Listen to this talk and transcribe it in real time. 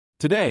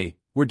Today,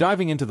 we're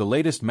diving into the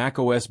latest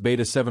macOS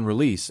Beta 7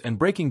 release and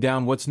breaking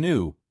down what's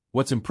new,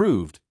 what's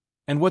improved,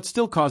 and what's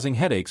still causing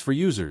headaches for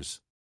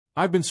users.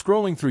 I've been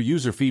scrolling through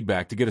user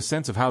feedback to get a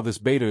sense of how this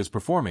beta is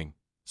performing,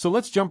 so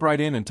let's jump right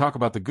in and talk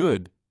about the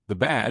good, the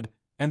bad,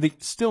 and the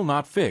still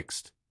not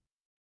fixed.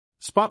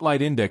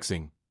 Spotlight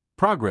indexing.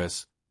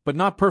 Progress, but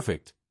not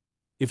perfect.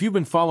 If you've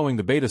been following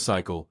the beta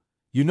cycle,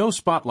 you know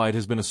Spotlight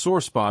has been a sore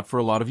spot for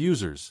a lot of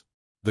users.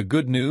 The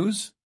good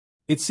news?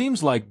 It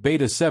seems like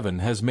Beta 7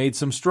 has made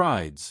some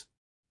strides.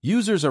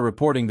 Users are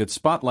reporting that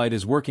Spotlight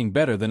is working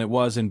better than it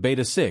was in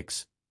Beta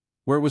 6,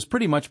 where it was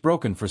pretty much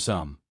broken for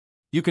some.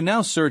 You can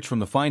now search from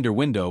the Finder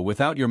window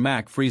without your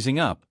Mac freezing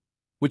up,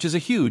 which is a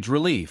huge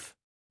relief.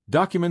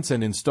 Documents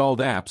and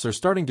installed apps are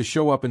starting to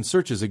show up in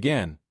searches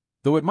again,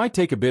 though it might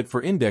take a bit for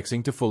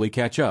indexing to fully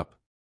catch up.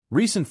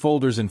 Recent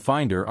folders in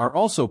Finder are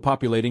also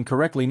populating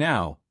correctly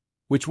now,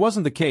 which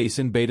wasn't the case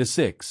in Beta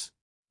 6.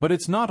 But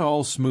it's not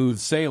all smooth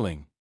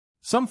sailing.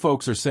 Some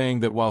folks are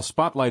saying that while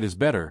Spotlight is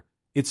better,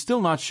 it's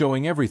still not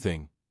showing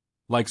everything,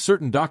 like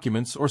certain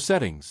documents or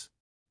settings.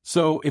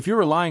 So, if you're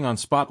relying on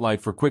Spotlight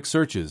for quick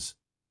searches,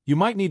 you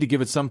might need to give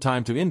it some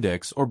time to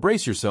index or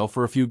brace yourself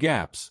for a few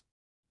gaps.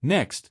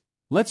 Next,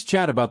 let's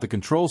chat about the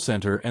control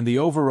center and the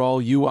overall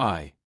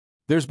UI.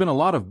 There's been a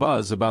lot of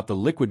buzz about the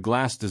liquid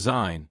glass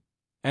design,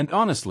 and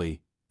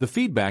honestly, the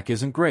feedback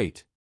isn't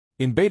great.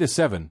 In Beta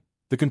 7,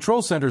 the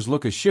control center's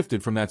look has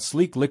shifted from that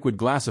sleek liquid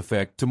glass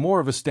effect to more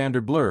of a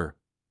standard blur,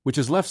 which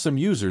has left some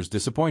users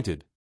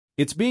disappointed.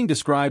 It's being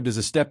described as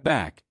a step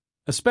back,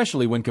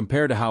 especially when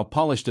compared to how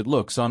polished it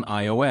looks on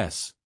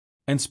iOS.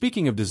 And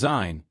speaking of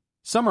design,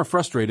 some are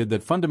frustrated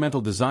that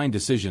fundamental design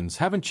decisions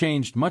haven't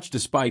changed much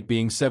despite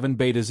being 7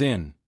 betas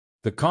in.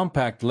 The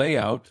compact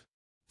layout?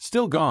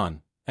 Still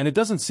gone, and it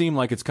doesn't seem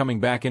like it's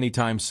coming back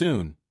anytime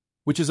soon,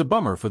 which is a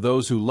bummer for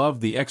those who love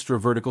the extra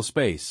vertical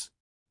space.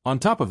 On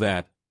top of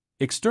that,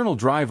 external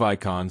drive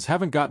icons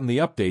haven't gotten the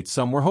updates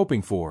some were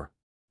hoping for.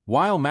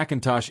 While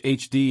Macintosh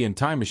HD and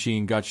Time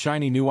Machine got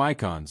shiny new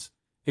icons,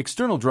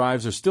 external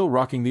drives are still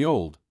rocking the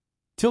old,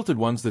 tilted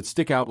ones that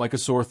stick out like a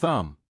sore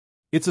thumb.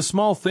 It's a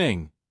small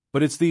thing,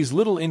 but it's these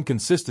little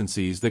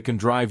inconsistencies that can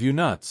drive you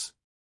nuts.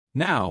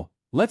 Now,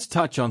 let's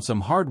touch on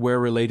some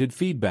hardware-related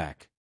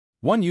feedback.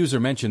 One user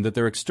mentioned that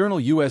their external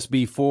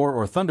USB 4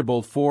 or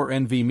Thunderbolt 4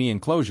 NVMe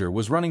enclosure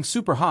was running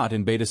super hot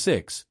in Beta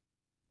 6,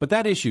 but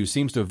that issue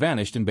seems to have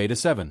vanished in Beta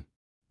 7.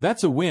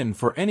 That's a win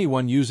for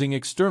anyone using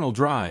external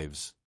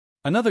drives.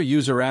 Another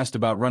user asked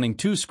about running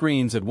 2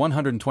 screens at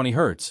 120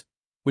 Hz,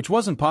 which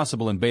wasn't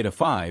possible in Beta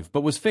 5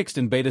 but was fixed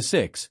in Beta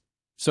 6,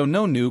 so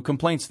no new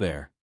complaints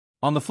there.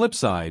 On the flip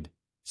side,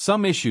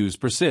 some issues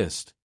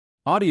persist.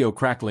 Audio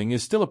crackling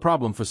is still a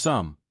problem for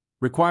some,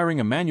 requiring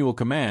a manual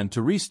command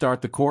to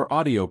restart the core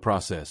audio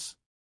process.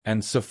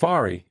 And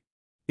Safari.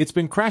 It's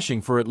been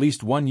crashing for at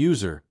least one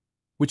user,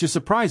 which is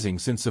surprising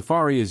since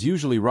Safari is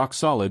usually rock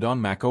solid on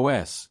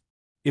macOS.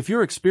 If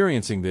you're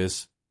experiencing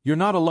this, you're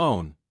not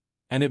alone,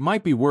 and it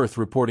might be worth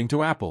reporting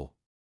to Apple.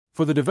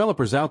 For the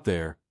developers out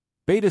there,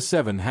 Beta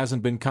 7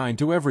 hasn't been kind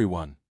to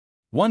everyone.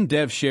 One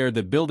dev shared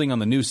that building on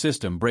the new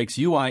system breaks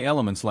UI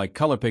elements like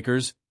color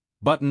pickers,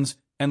 buttons,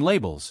 and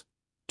labels,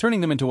 turning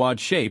them into odd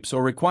shapes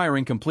or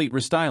requiring complete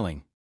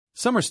restyling.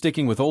 Some are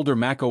sticking with older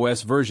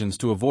macOS versions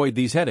to avoid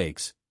these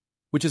headaches,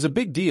 which is a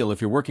big deal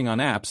if you're working on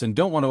apps and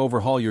don't want to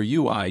overhaul your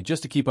UI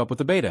just to keep up with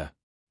the beta.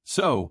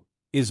 So,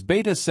 is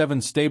Beta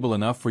 7 stable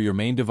enough for your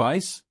main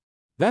device?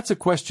 That's a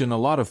question a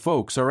lot of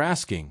folks are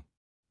asking.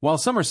 While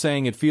some are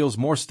saying it feels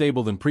more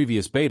stable than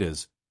previous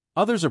betas,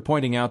 others are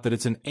pointing out that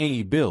it's an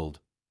A build,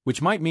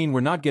 which might mean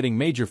we're not getting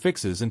major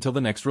fixes until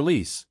the next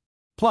release.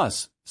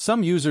 Plus,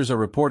 some users are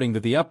reporting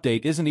that the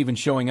update isn't even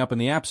showing up in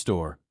the App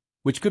Store,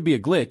 which could be a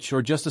glitch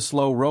or just a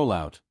slow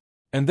rollout.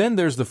 And then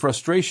there's the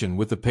frustration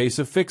with the pace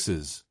of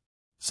fixes.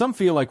 Some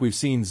feel like we've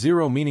seen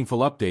 0 meaningful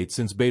updates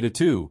since Beta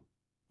 2,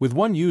 with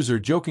one user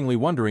jokingly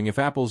wondering if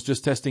Apple's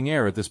just testing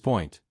air at this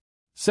point.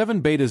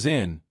 7 betas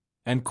in,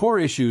 and core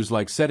issues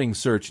like setting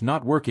search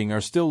not working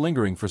are still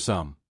lingering for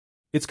some.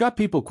 It's got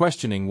people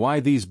questioning why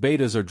these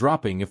betas are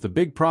dropping if the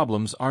big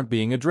problems aren't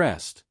being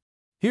addressed.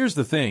 Here's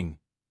the thing,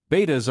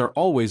 betas are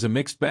always a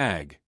mixed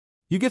bag.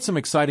 You get some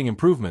exciting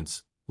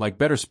improvements, like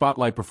better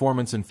Spotlight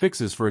performance and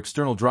fixes for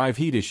external drive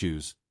heat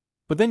issues,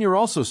 but then you're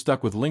also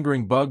stuck with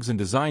lingering bugs and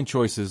design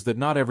choices that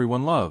not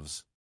everyone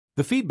loves.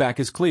 The feedback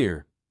is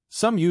clear.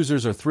 Some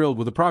users are thrilled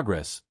with the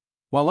progress,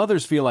 while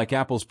others feel like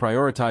Apple's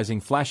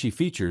prioritizing flashy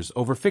features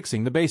over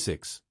fixing the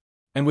basics.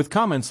 And with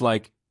comments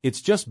like,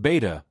 "It's just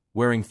beta,"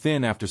 wearing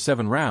thin after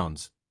 7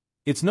 rounds,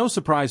 it's no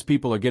surprise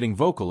people are getting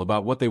vocal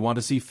about what they want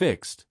to see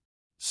fixed.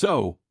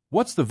 So,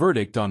 what's the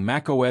verdict on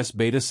macOS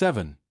Beta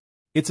 7?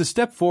 It's a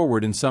step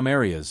forward in some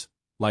areas,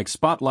 like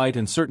Spotlight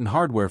and certain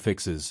hardware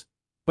fixes,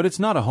 but it's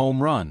not a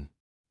home run.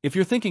 If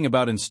you're thinking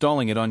about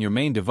installing it on your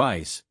main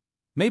device,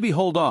 maybe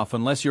hold off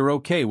unless you're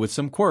okay with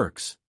some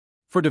quirks.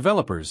 For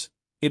developers,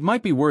 it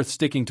might be worth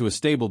sticking to a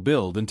stable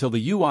build until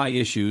the UI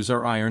issues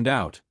are ironed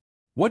out.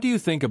 What do you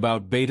think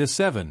about Beta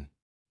 7?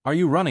 Are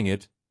you running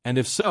it, and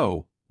if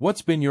so,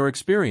 what's been your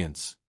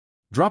experience?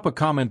 Drop a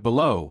comment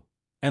below,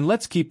 And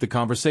let's keep the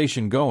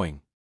conversation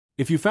going.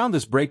 If you found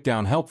this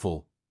breakdown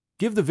helpful,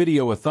 give the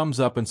video a thumbs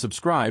up and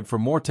subscribe for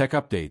more tech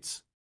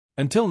updates.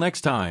 Until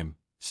next time,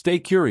 stay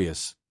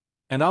curious,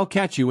 and I'll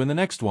catch you in the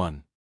next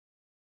one.